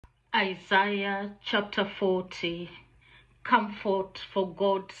Isaiah chapter 40. Comfort for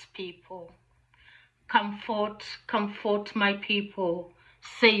God's people. Comfort, comfort my people,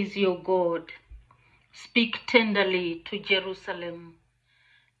 says your God. Speak tenderly to Jerusalem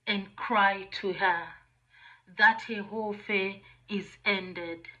and cry to her that her warfare is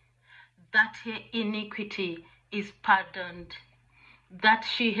ended, that her iniquity is pardoned, that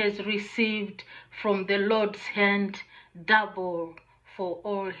she has received from the Lord's hand double for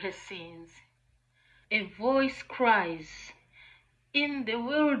all her sins. A voice cries, in the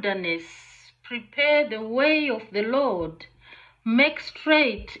wilderness, prepare the way of the Lord. Make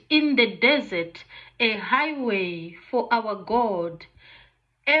straight in the desert a highway for our God.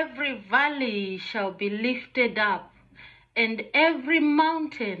 Every valley shall be lifted up, and every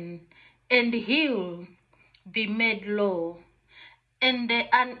mountain and hill be made low, and the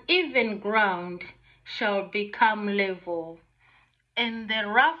uneven ground shall become level, and the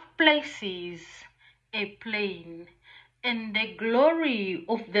rough places a plain, and the glory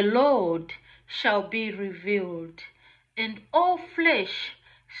of the Lord shall be revealed, and all flesh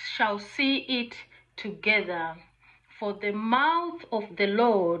shall see it together, for the mouth of the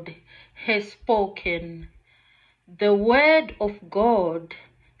Lord has spoken. The word of God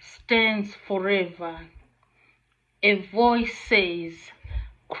stands forever. A voice says,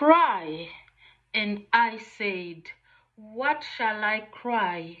 cry, and I said, what shall I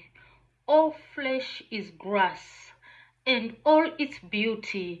cry? All flesh is grass, and all its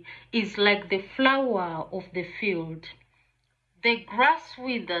beauty is like the flower of the field. The grass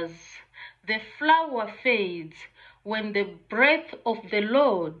withers, the flower fades, when the breath of the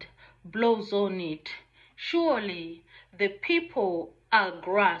Lord blows on it. Surely the people are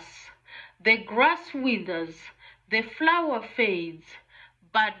grass. The grass withers, the flower fades,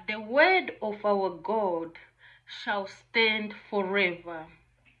 but the word of our God shall stand forever.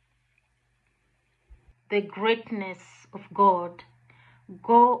 The greatness of God.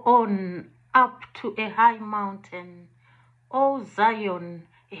 Go on up to a high mountain, O Zion,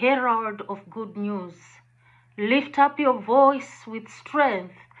 herald of good news. Lift up your voice with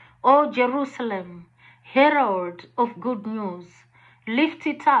strength, O Jerusalem, herald of good news. Lift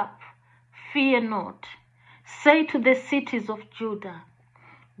it up, fear not. Say to the cities of Judah,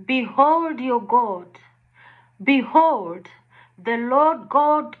 behold your God. Behold, the Lord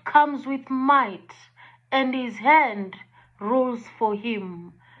God comes with might, and his hand rules for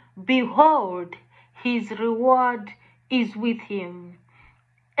him. Behold, his reward is with him,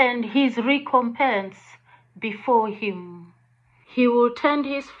 and his recompense before him. He will tend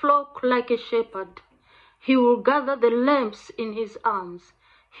his flock like a shepherd. He will gather the lambs in his arms.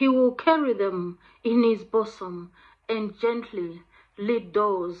 He will carry them in his bosom, and gently lead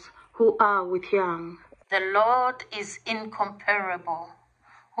those who are with young. The Lord is incomparable,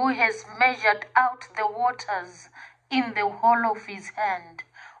 who has measured out the waters in the hollow of his hand,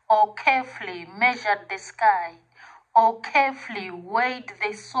 or carefully measured the sky, or carefully weighed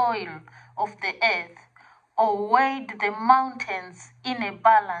the soil of the earth, or weighed the mountains in a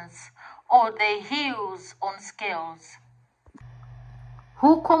balance, or the hills on scales.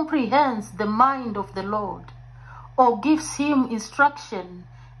 Who comprehends the mind of the Lord, or gives him instruction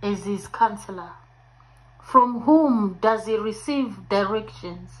as his counselor? From whom does he receive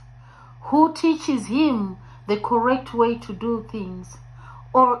directions? Who teaches him the correct way to do things,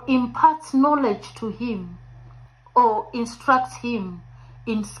 or imparts knowledge to him, or instructs him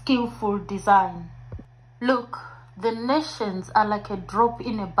in skillful design? Look, the nations are like a drop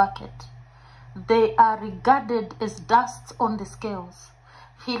in a bucket. They are regarded as dust on the scales.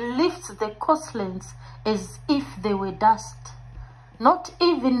 He lifts the coastlands as if they were dust. Not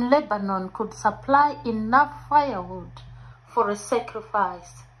even Lebanon could supply enough firewood for a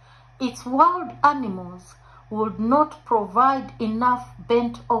sacrifice. Its wild animals would not provide enough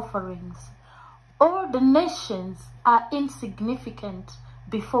burnt offerings. All the nations are insignificant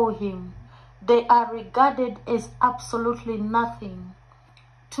before him. They are regarded as absolutely nothing.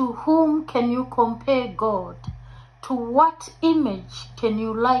 To whom can you compare God? To what image can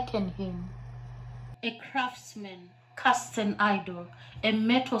you liken him? A craftsman casts an idol, a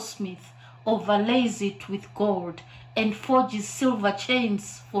metalsmith overlays it with gold and forges silver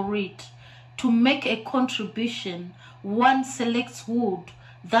chains for it. To make a contribution, one selects wood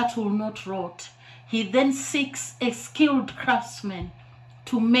that will not rot. He then seeks a skilled craftsman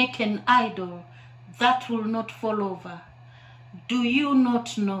to make an idol that will not fall over. Do you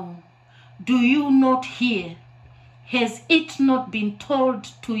not know? Do you not hear? Has it not been told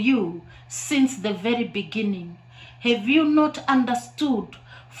to you since the very beginning? Have you not understood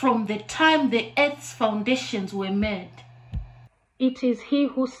from the time the earth's foundations were made? It is he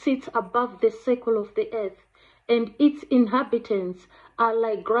who sits above the circle of the earth, and its inhabitants are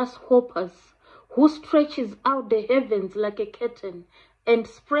like grasshoppers, who stretches out the heavens like a curtain, and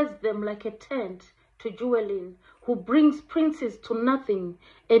spreads them like a tent to dwell in, who brings princes to nothing,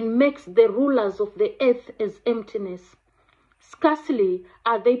 and makes the rulers of the earth as emptiness. Scarcely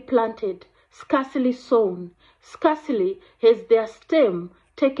are they planted, scarcely sown, scarcely has their stem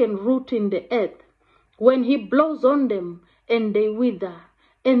taken root in the earth, when he blows on them, and they wither,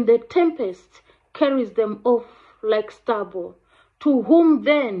 and the tempest carries them off like stubble. To whom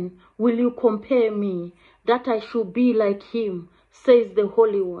then will you compare me, that I should be like him, says the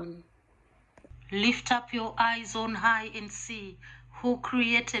Holy One? Lift up your eyes on high and see who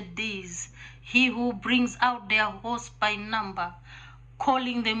created these, he who brings out their host by number,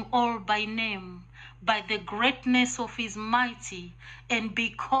 calling them all by name, by the greatness of his mighty, and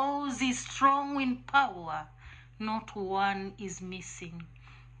because he is strong in power, not one is missing.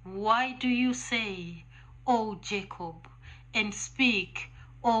 Why do you say, O Jacob, and speak,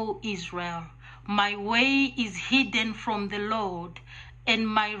 O Israel, my way is hidden from the Lord, and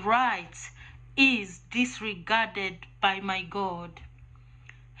my rights is disregarded by my God?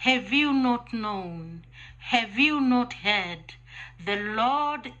 Have you not known? Have you not heard? The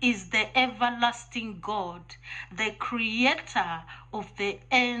Lord is the everlasting God, the creator of the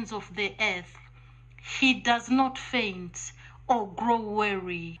ends of the earth. He does not faint or grow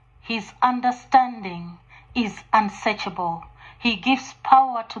weary. His understanding is unsearchable. He gives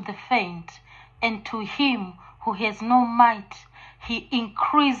power to the faint, and to him who has no might, he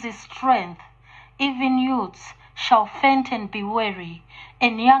increases strength. Even youths shall faint and be weary,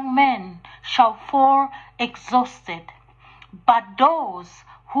 and young men shall fall exhausted. But those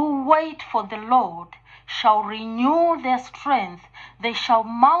who wait for the Lord shall renew their strength. They shall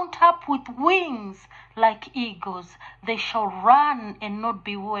mount up with wings like eagles. They shall run and not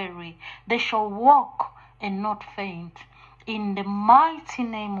be weary. They shall walk and not faint. In the mighty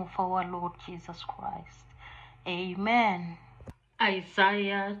name of our Lord Jesus Christ. Amen.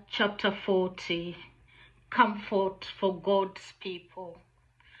 Isaiah chapter 40. Comfort for God's people.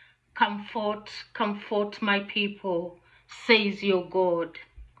 Comfort, comfort my people, says your God.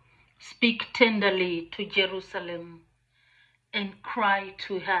 Speak tenderly to Jerusalem and cry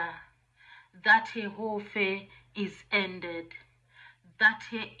to her that her warfare is ended, that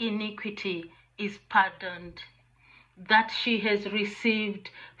her iniquity is pardoned, that she has received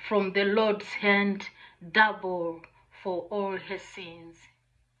from the Lord's hand double for all her sins.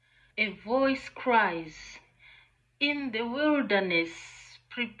 A voice cries, in the wilderness,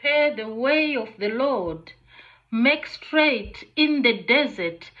 prepare the way of the Lord. Make straight in the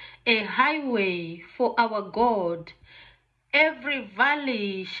desert a highway for our God. Every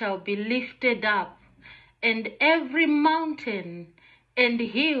valley shall be lifted up, and every mountain and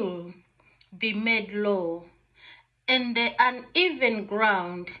hill be made low, and the uneven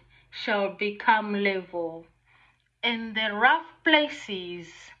ground shall become level, and the rough places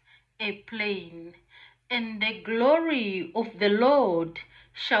a plain, and the glory of the Lord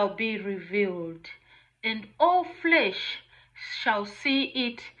shall be revealed, and all flesh shall see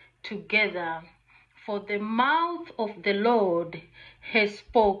it together, for the mouth of the Lord has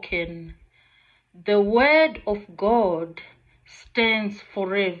spoken. The word of God stands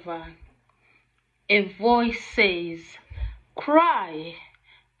forever. A voice says, cry,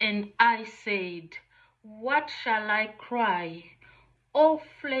 and I said, what shall I cry? All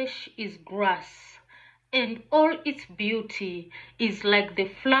flesh is grass, and all its beauty is like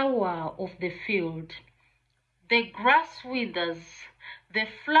the flower of the field. The grass withers, the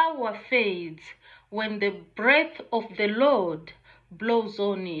flower fades, when the breath of the Lord blows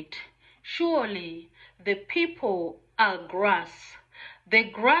on it. Surely the people are grass. The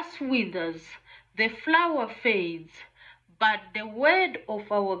grass withers, the flower fades, but the word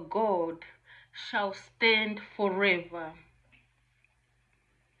of our God shall stand forever.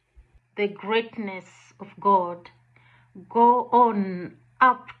 The greatness of God. Go on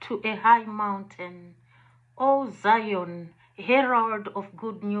up to a high mountain, O Zion, herald of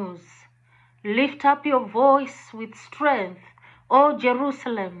good news. Lift up your voice with strength, O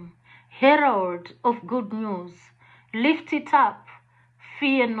Jerusalem, herald of good news. Lift it up,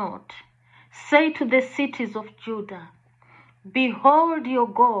 fear not. Say to the cities of Judah, behold your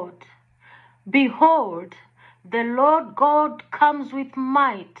God. Behold, the Lord God comes with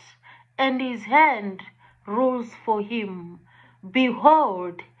might, and his hand rules for him.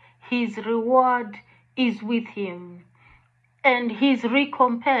 Behold, his reward is with him, and his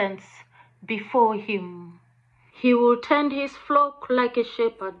recompense before him. He will tend his flock like a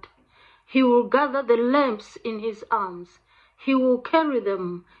shepherd. He will gather the lambs in his arms. He will carry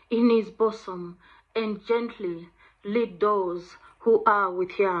them in his bosom and gently lead those who are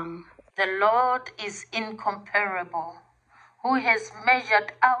with young. The Lord is incomparable, who has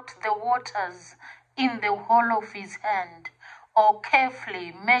measured out the waters in the hollow of his hand, or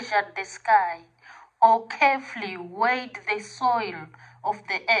carefully measured the sky, or carefully weighed the soil of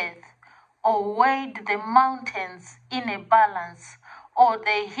the earth, or weighed the mountains in a balance, or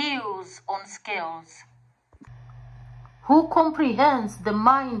the hills on scales. Who comprehends the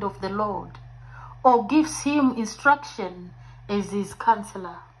mind of the Lord, or gives him instruction as his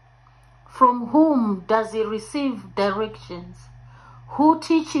counselor? From whom does he receive directions? Who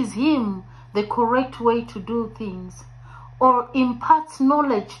teaches him the correct way to do things, or imparts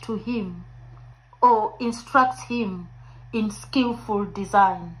knowledge to him, or instructs him in skillful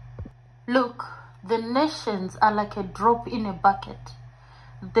design? Look, the nations are like a drop in a bucket.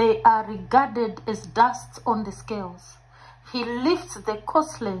 They are regarded as dust on the scales. He lifts the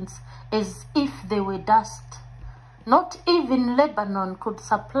coastlands as if they were dust. Not even Lebanon could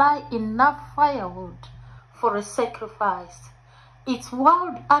supply enough firewood for a sacrifice. Its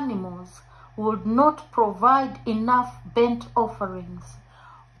wild animals would not provide enough burnt offerings.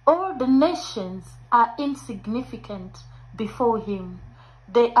 All the nations are insignificant before him.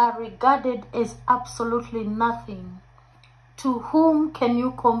 They are regarded as absolutely nothing. To whom can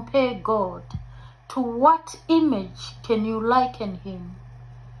you compare God? To what image can you liken him?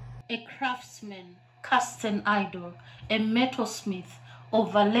 A craftsman casts an idol, a metalsmith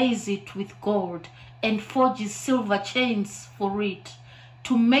overlays it with gold and forges silver chains for it.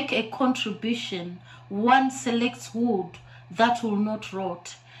 To make a contribution, one selects wood that will not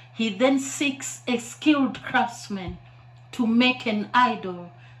rot. He then seeks a skilled craftsman to make an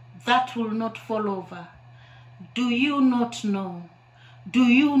idol that will not fall over. Do you not know? Do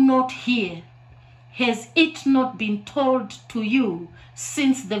you not hear? Has it not been told to you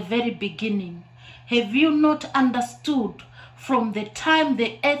since the very beginning? Have you not understood from the time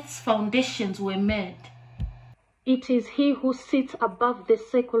the earth's foundations were made? It is he who sits above the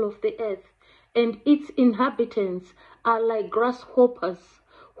circle of the earth, and its inhabitants are like grasshoppers,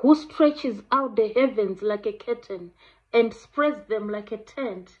 who stretches out the heavens like a curtain and spreads them like a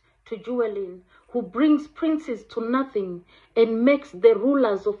tent to dwell in, who brings princes to nothing and makes the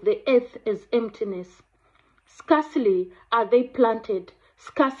rulers of the earth as emptiness. Scarcely are they planted,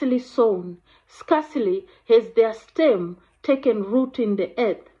 scarcely sown, scarcely has their stem taken root in the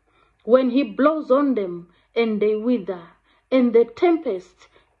earth, when he blows on them and they wither, and the tempest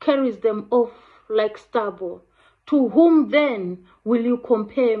carries them off like stubble. To whom then will you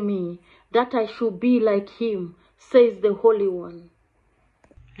compare me, that I should be like him, says the Holy One?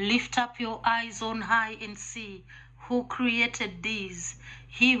 Lift up your eyes on high and see who created these,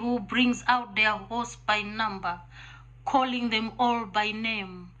 he who brings out their hosts by number, calling them all by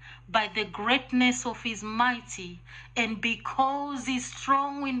name, by the greatness of his mighty, and because he is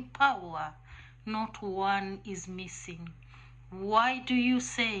strong in power, not one is missing. Why do you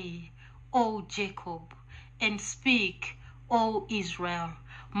say, O Jacob, and speak, O Israel,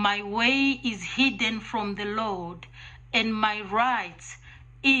 my way is hidden from the Lord, and my rights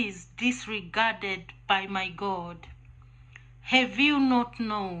is disregarded by my God? Have you not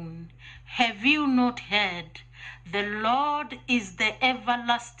known? Have you not heard? The Lord is the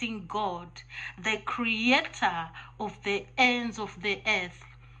everlasting God, the creator of the ends of the earth.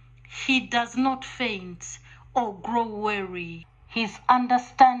 He does not faint or grow weary. His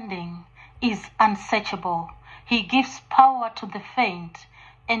understanding is unsearchable. He gives power to the faint,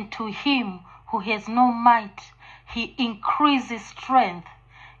 and to him who has no might, he increases strength.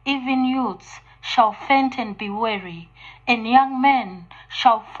 Even youths shall faint and be weary, and young men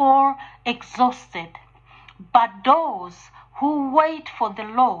shall fall exhausted. But those who wait for the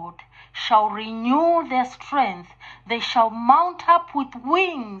Lord shall renew their strength. They shall mount up with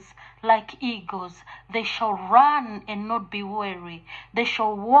wings like eagles. They shall run and not be weary. They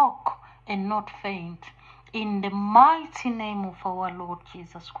shall walk and not faint. In the mighty name of our Lord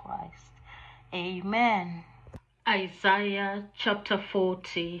Jesus Christ. Amen. Isaiah chapter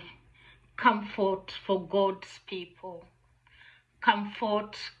 40. Comfort for God's people.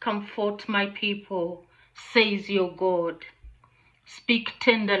 Comfort, comfort my people, says your God. Speak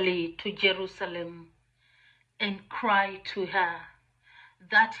tenderly to Jerusalem and cry to her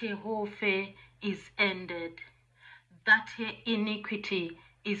that her warfare is ended, that her iniquity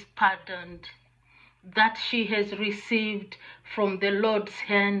is pardoned, that she has received from the Lord's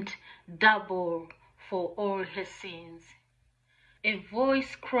hand double for all her sins. A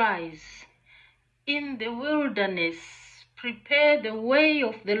voice cries, in the wilderness, prepare the way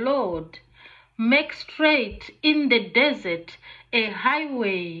of the Lord. Make straight in the desert a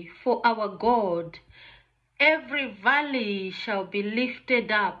highway for our God. Every valley shall be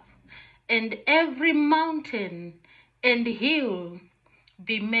lifted up, and every mountain and hill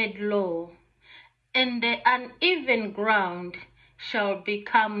be made low, and the uneven ground shall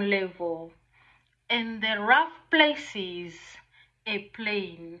become level, and the rough places a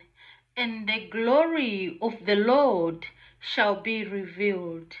plain, and the glory of the Lord shall be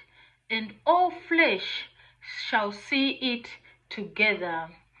revealed, and all flesh shall see it together,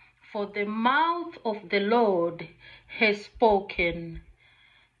 for the mouth of the Lord has spoken.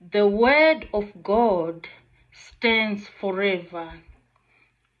 The word of God stands forever.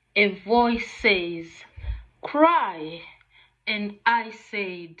 A voice says, "Cry." And I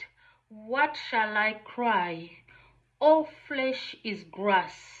said, "What shall I cry? All flesh is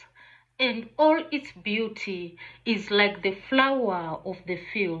grass, and all its beauty is like the flower of the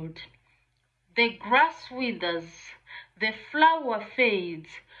field. The grass withers, the flower fades,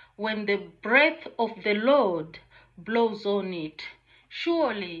 when the breath of the Lord blows on it.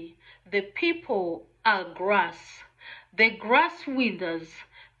 Surely the people are grass. The grass withers,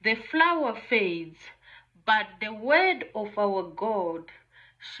 the flower fades, but the word of our God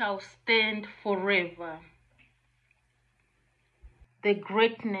shall stand forever." The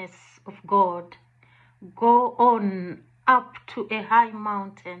greatness of God. Go on up to a high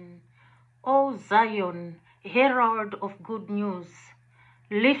mountain, O Zion, herald of good news.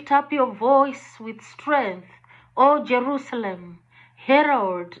 Lift up your voice with strength, O Jerusalem,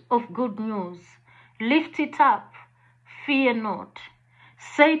 herald of good news. Lift it up, fear not.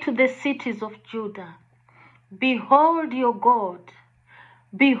 Say to the cities of Judah, "Behold your God.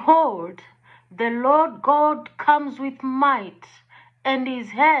 Behold, the Lord God comes with might, and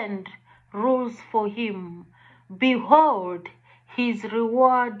his hand rules for him. Behold, his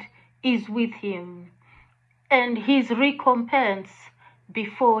reward is with him, and his recompense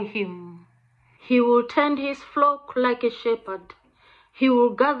before him. He will tend his flock like a shepherd. He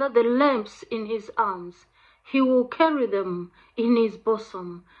will gather the lambs in his arms. He will carry them in his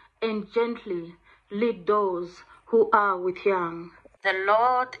bosom, and gently lead those who are with young. The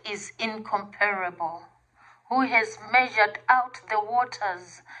Lord is incomparable, who has measured out the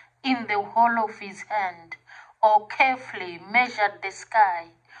waters in the hollow of his hand, or carefully measured the sky,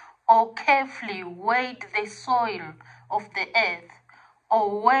 or carefully weighed the soil of the earth,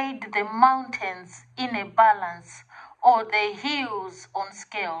 or weighed the mountains in a balance, or the hills on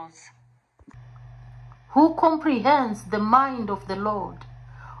scales. Who comprehends the mind of the Lord,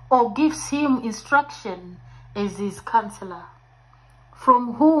 or gives him instruction as his counselor?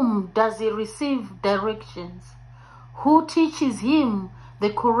 From whom does he receive directions? Who teaches him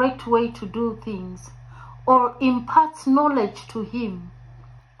the correct way to do things, or imparts knowledge to him,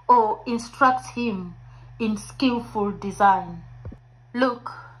 or instructs him in skillful design?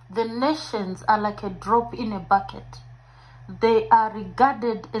 Look, the nations are like a drop in a bucket. They are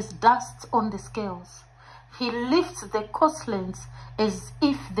regarded as dust on the scales. He lifts the coastlands as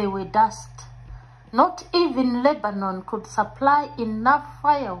if they were dust. Not even Lebanon could supply enough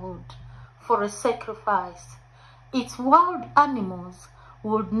firewood for a sacrifice. Its wild animals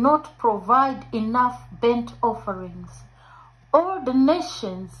would not provide enough burnt offerings. All the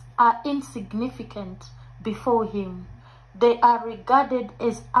nations are insignificant before him. They are regarded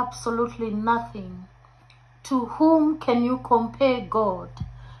as absolutely nothing. To whom can you compare God?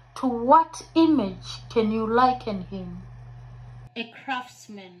 To what image can you liken him? A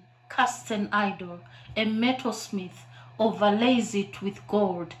craftsman casts an idol, a metalsmith overlays it with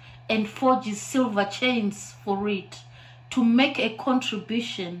gold and forges silver chains for it. To make a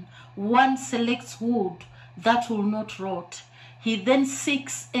contribution, one selects wood that will not rot. He then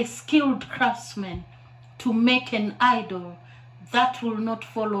seeks a skilled craftsman to make an idol that will not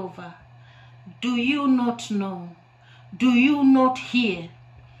fall over. Do you not know? Do you not hear?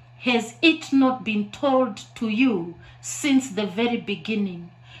 Has it not been told to you since the very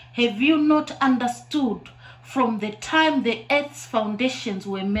beginning? Have you not understood from the time the earth's foundations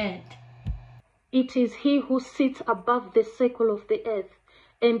were made? It is he who sits above the circle of the earth,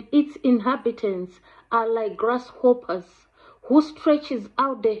 and its inhabitants are like grasshoppers, who stretches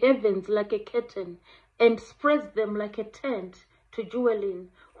out the heavens like a curtain and spreads them like a tent to dwell in,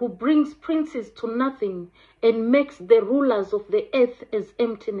 who brings princes to nothing and makes the rulers of the earth as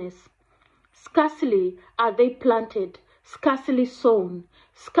emptiness. Scarcely are they planted, scarcely sown,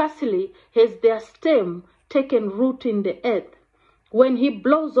 scarcely has their stem taken root in the earth, when he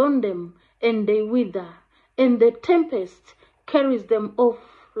blows on them and they wither, and the tempest carries them off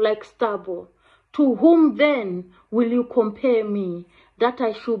like stubble. To whom then will you compare me, that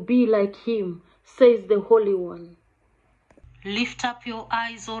I should be like him, says the Holy One. Lift up your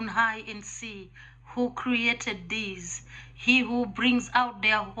eyes on high and see who created these, he who brings out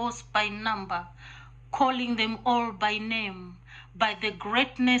their host by number, calling them all by name, by the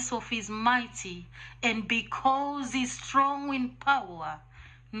greatness of his mighty, and because he's strong in power,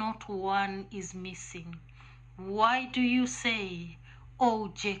 not one is missing. Why do you say,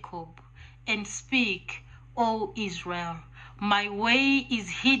 O Jacob, and speak, O Israel, my way is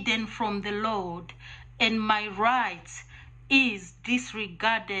hidden from the Lord, and my rights is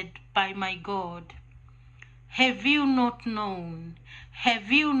disregarded by my God? Have you not known?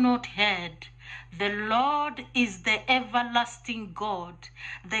 Have you not heard? The Lord is the everlasting God,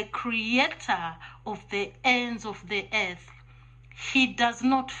 the creator of the ends of the earth. He does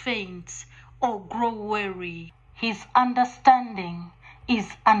not faint or grow weary. His understanding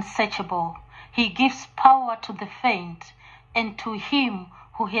is unsearchable. He gives power to the faint, and to him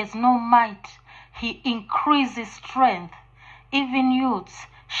who has no might, he increases strength. Even youths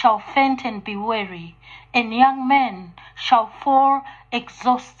shall faint and be weary, and young men shall fall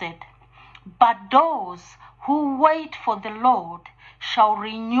exhausted. But those who wait for the Lord shall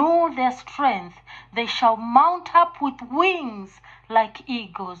renew their strength. They shall mount up with wings like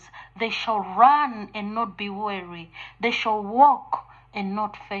eagles. They shall run and not be weary. They shall walk and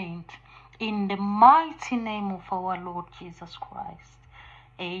not faint. In the mighty name of our Lord Jesus Christ.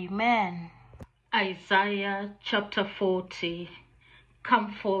 Amen. Isaiah chapter 40.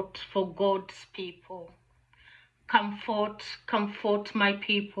 Comfort for God's people. Comfort, comfort my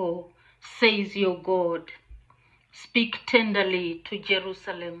people, says your God. Speak tenderly to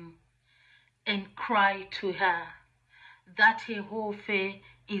Jerusalem and cry to her that her warfare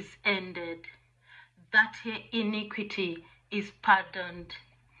is ended, that her iniquity is pardoned,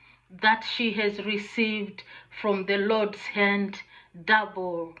 that she has received from the Lord's hand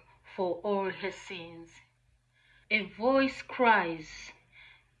double for all her sins. A voice cries,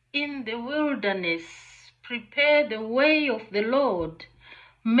 in the wilderness, prepare the way of the Lord.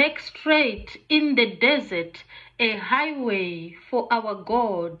 Make straight in the desert a highway for our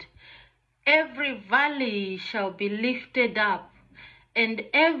God. Every valley shall be lifted up, and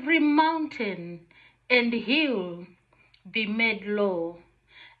every mountain and hill be made low,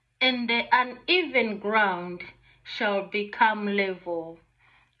 and the uneven ground shall become level,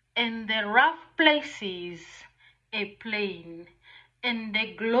 and the rough places a plain, and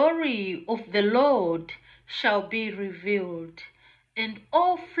the glory of the Lord shall be revealed, and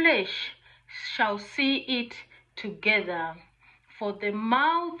all flesh shall see it together, for the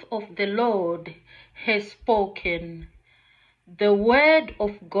mouth of the Lord has spoken. The word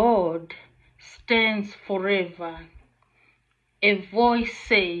of God stands forever. A voice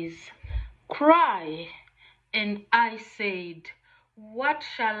says, cry, and I said, what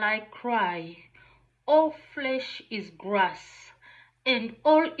shall I cry? All flesh is grass, and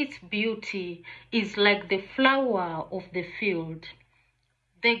all its beauty is like the flower of the field.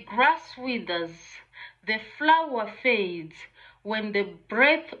 The grass withers, the flower fades, when the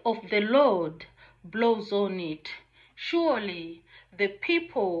breath of the Lord blows on it. Surely the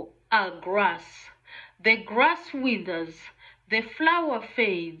people are grass. The grass withers, the flower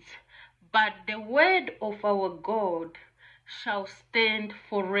fades, but the word of our God shall stand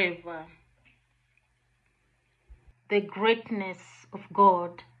forever. The greatness of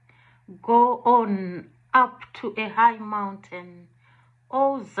God. Go on up to a high mountain,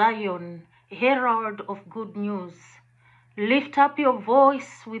 O Zion, herald of good news. Lift up your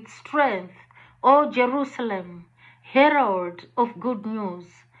voice with strength, O Jerusalem, herald of good news.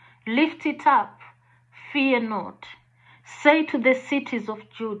 Lift it up, fear not. Say to the cities of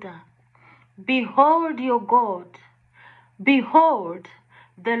Judah, behold your God. Behold,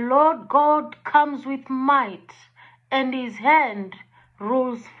 the Lord God comes with might, and his hand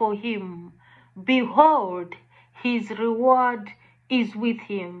rules for him. Behold, his reward is with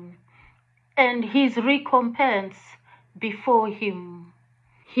him, and his recompense before him.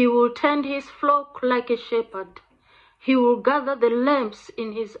 He will tend his flock like a shepherd. He will gather the lambs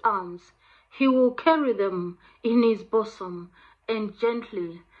in his arms. He will carry them in his bosom, and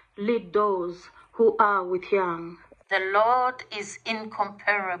gently lead those who are with young. The Lord is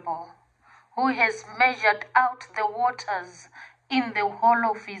incomparable, who has measured out the waters in the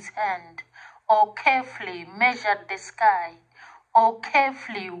hollow of his hand, or carefully measured the sky, or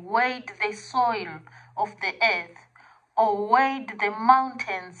carefully weighed the soil of the earth, or weighed the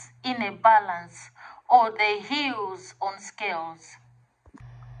mountains in a balance, or the hills on scales.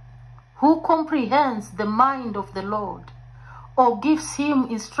 Who comprehends the mind of the Lord, or gives him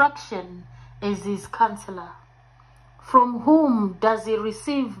instruction as his counselor? From whom does he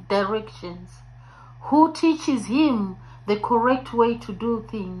receive directions? Who teaches him the correct way to do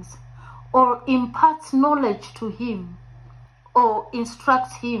things, or imparts knowledge to him, or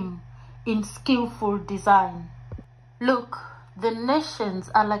instructs him in skillful design? Look, the nations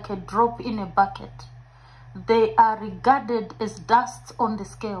are like a drop in a bucket. They are regarded as dust on the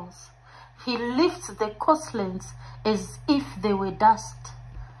scales. He lifts the coastlands as if they were dust.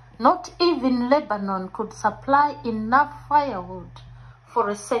 Not even Lebanon could supply enough firewood for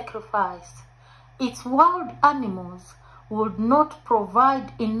a sacrifice. Its wild animals would not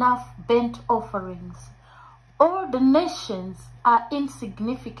provide enough burnt offerings. All the nations are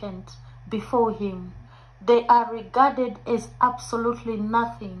insignificant before him. They are regarded as absolutely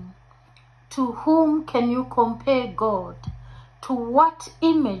nothing. To whom can you compare God? To what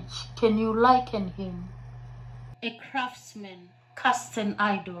image can you liken him? A craftsman casts an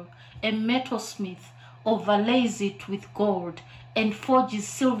idol, a metalsmith overlays it with gold and forges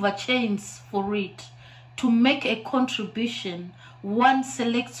silver chains for it. To make a contribution, one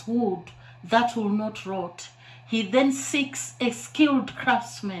selects wood that will not rot. He then seeks a skilled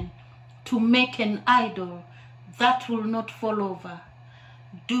craftsman to make an idol that will not fall over.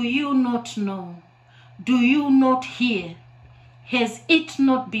 Do you not know? Do you not hear? Has it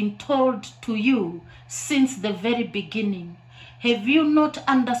not been told to you since the very beginning? Have you not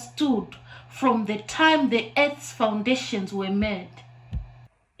understood from the time the earth's foundations were made?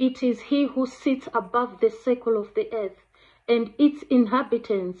 It is he who sits above the circle of the earth, and its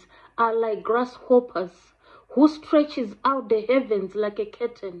inhabitants are like grasshoppers, who stretches out the heavens like a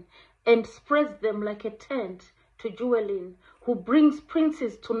curtain and spreads them like a tent to dwell in, who brings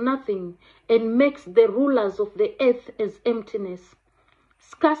princes to nothing and makes the rulers of the earth as emptiness.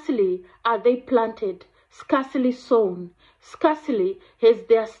 Scarcely are they planted, scarcely sown, scarcely has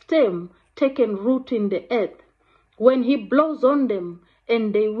their stem taken root in the earth, when he blows on them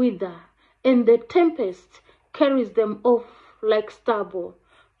and they wither, and the tempest carries them off like stubble.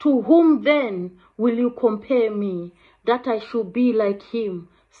 To whom then will you compare me, that I should be like him,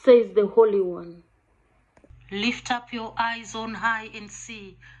 says the Holy One? Lift up your eyes on high and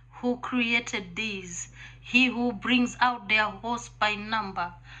see who created these, he who brings out their host by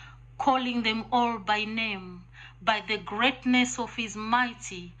number, calling them all by name, by the greatness of his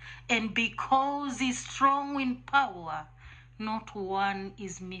mighty, and because he is strong in power, not one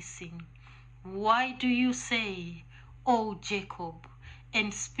is missing. Why do you say, O Jacob,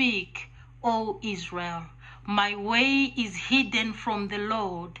 and speak, O Israel, my way is hidden from the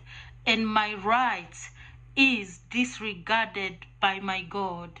Lord, and my rights is disregarded by my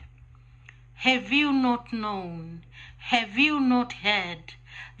God? Have you not known? Have you not heard?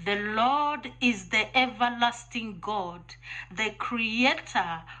 The Lord is the everlasting God, the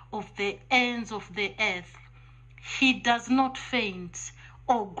creator of the ends of the earth. He does not faint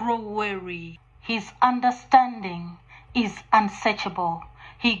or grow weary. His understanding is unsearchable.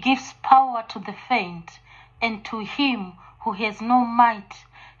 He gives power to the faint, and to him who has no might,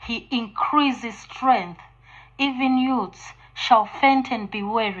 he increases strength. Even youths shall faint and be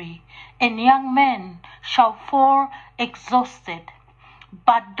weary, and young men shall fall exhausted.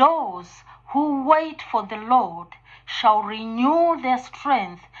 But those who wait for the Lord shall renew their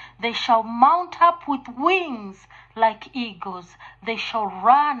strength. They shall mount up with wings like eagles. They shall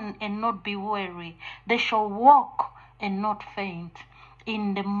run and not be weary. They shall walk and not faint.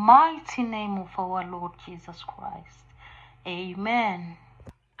 In the mighty name of our Lord Jesus Christ. Amen.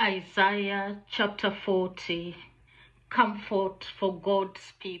 Isaiah chapter 40. Comfort for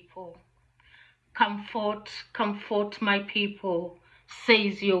God's people. Comfort, comfort my people,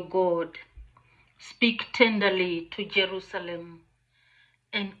 says your God. Speak tenderly to Jerusalem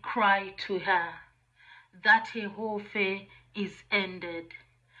and cry to her that her warfare is ended,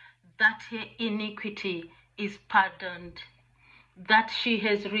 that her iniquity is pardoned, that she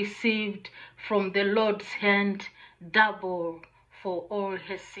has received from the Lord's hand double for all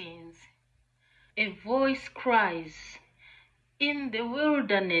her sins. A voice cries, in the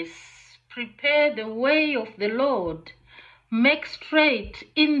wilderness, prepare the way of the Lord. Make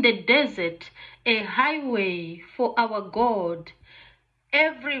straight in the desert a highway for our God.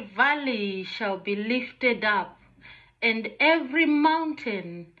 Every valley shall be lifted up, and every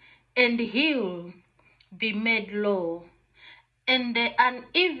mountain and hill be made low, and the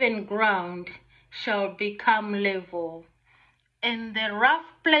uneven ground shall become level, and the rough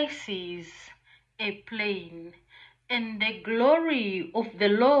places a plain, and the glory of the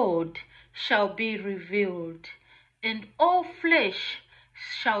Lord shall be revealed, and all flesh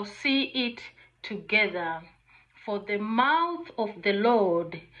shall see it together, for the mouth of the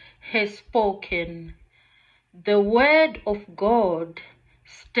Lord has spoken. The word of God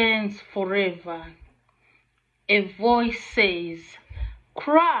stands forever. A voice says,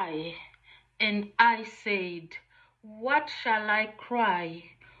 "Cry." And I said, "What shall I cry?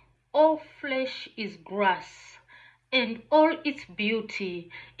 All flesh is grass, and all its beauty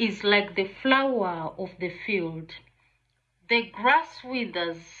is like the flower of the field. The grass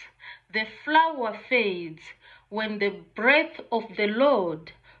withers, the flower fades, when the breath of the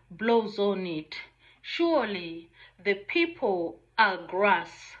Lord blows on it. Surely the people are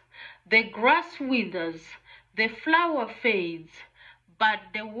grass. The grass withers, the flower fades, but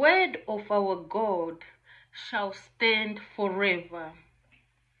the word of our God shall stand forever."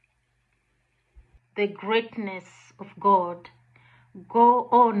 The greatness of God. Go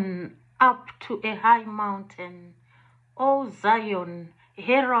on up to a high mountain, O Zion,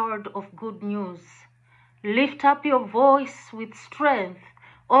 herald of good news. Lift up your voice with strength,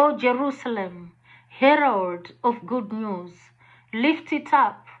 O Jerusalem, herald of good news. Lift it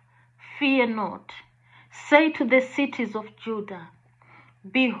up, fear not. Say to the cities of Judah,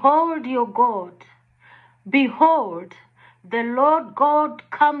 "Behold your God. Behold, the Lord God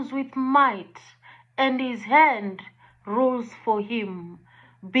comes with might, and his hand rules for him.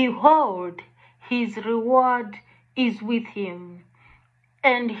 Behold, his reward is with him,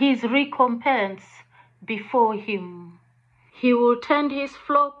 and his recompense before him. He will tend his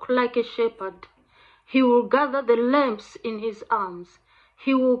flock like a shepherd. He will gather the lambs in his arms.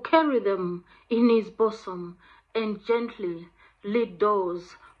 He will carry them in his bosom, and gently lead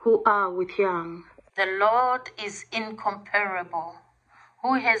those who are with young. The Lord is incomparable,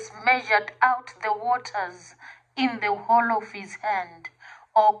 who has measured out the waters in the hollow of his hand,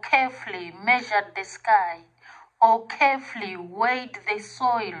 or carefully measured the sky, or carefully weighed the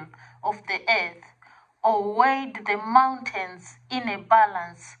soil of the earth, or weighed the mountains in a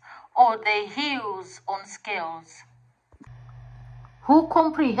balance, or the hills on scales. Who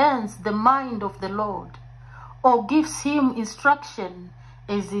comprehends the mind of the Lord, or gives him instruction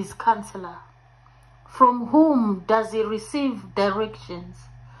as his counselor? From whom does he receive directions?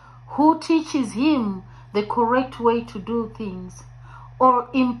 Who teaches him the correct way to do things, or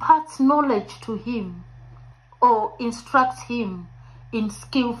imparts knowledge to him, or instructs him in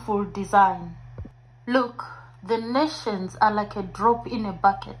skillful design? Look, the nations are like a drop in a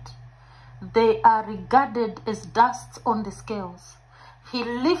bucket. They are regarded as dust on the scales. He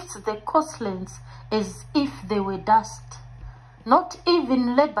lifts the coastlands as if they were dust. Not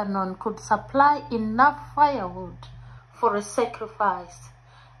even Lebanon could supply enough firewood for a sacrifice.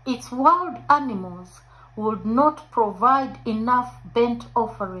 Its wild animals would not provide enough burnt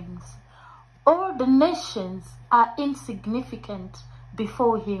offerings. All the nations are insignificant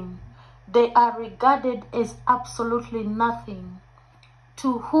before him. They are regarded as absolutely nothing.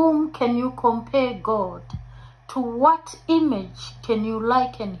 To whom can you compare God? To what image can you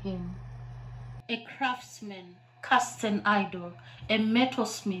liken him? A craftsman casts an idol, a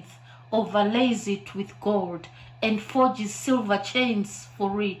metalsmith overlays it with gold and forges silver chains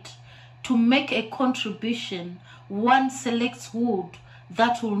for it. To make a contribution, one selects wood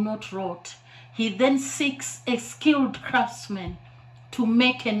that will not rot. He then seeks a skilled craftsman to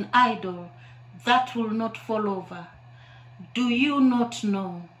make an idol that will not fall over. Do you not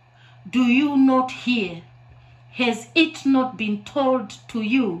know? Do you not hear? Has it not been told to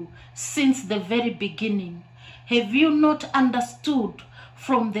you since the very beginning? Have you not understood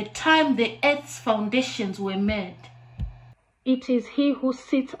from the time the earth's foundations were made? It is he who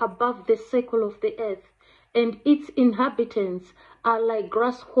sits above the circle of the earth, and its inhabitants are like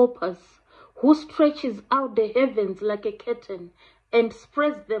grasshoppers, who stretches out the heavens like a curtain and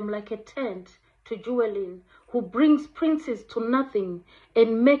spreads them like a tent to dwell in, who brings princes to nothing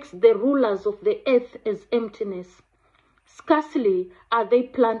and makes the rulers of the earth as emptiness. Scarcely are they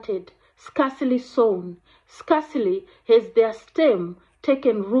planted, scarcely sown, scarcely has their stem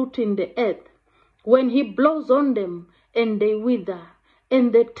taken root in the earth, when he blows on them and they wither,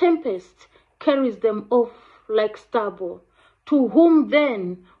 and the tempest carries them off like stubble. To whom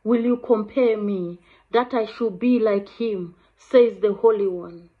then will you compare me, that I should be like him, says the Holy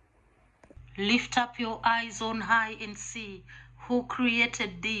One? Lift up your eyes on high and see who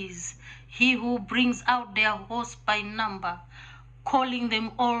created these, he who brings out their hosts by number, calling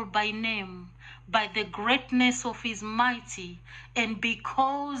them all by name, by the greatness of his mighty, and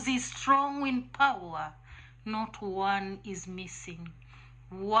because he is strong in power, not one is missing.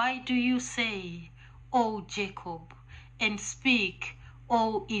 Why do you say, O Jacob, and speak,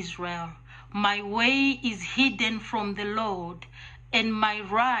 O Israel, my way is hidden from the Lord, and my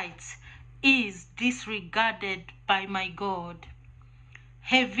rights is disregarded by my God?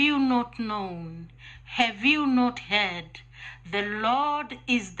 Have you not known? Have you not heard? The Lord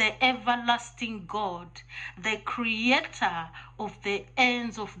is the everlasting God, the creator of the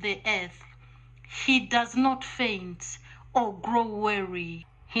ends of the earth. He does not faint or grow weary.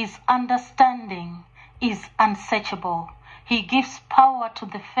 His understanding is unsearchable. He gives power to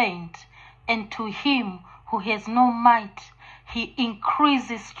the faint, and to him who has no might, he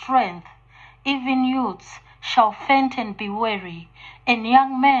increases strength. Even youths shall faint and be weary, and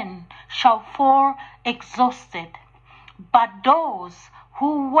young men shall fall exhausted. But those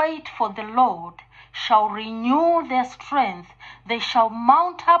who wait for the Lord shall renew their strength. They shall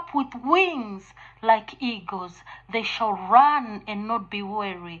mount up with wings like eagles. They shall run and not be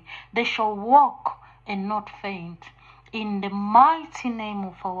weary. They shall walk and not faint. In the mighty name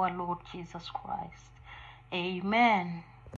of our Lord Jesus Christ. Amen.